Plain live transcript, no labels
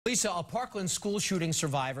Lisa, a Parkland school shooting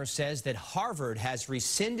survivor says that Harvard has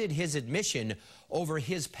rescinded his admission over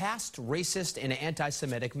his past racist and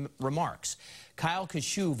anti-Semitic remarks. Kyle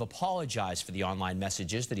Kashuv apologized for the online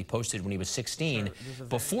messages that he posted when he was 16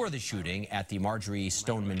 before the shooting at the Marjorie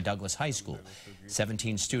Stoneman Douglas High School.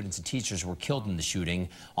 17 students and teachers were killed in the shooting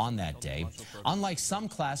on that day. Unlike some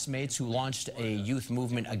classmates who launched a youth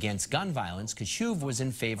movement against gun violence, Kashuv was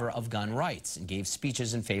in favor of gun rights and gave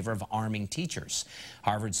speeches in favor of arming teachers.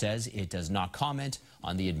 Harvard says it does not comment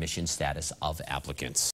on the admission status of applicants.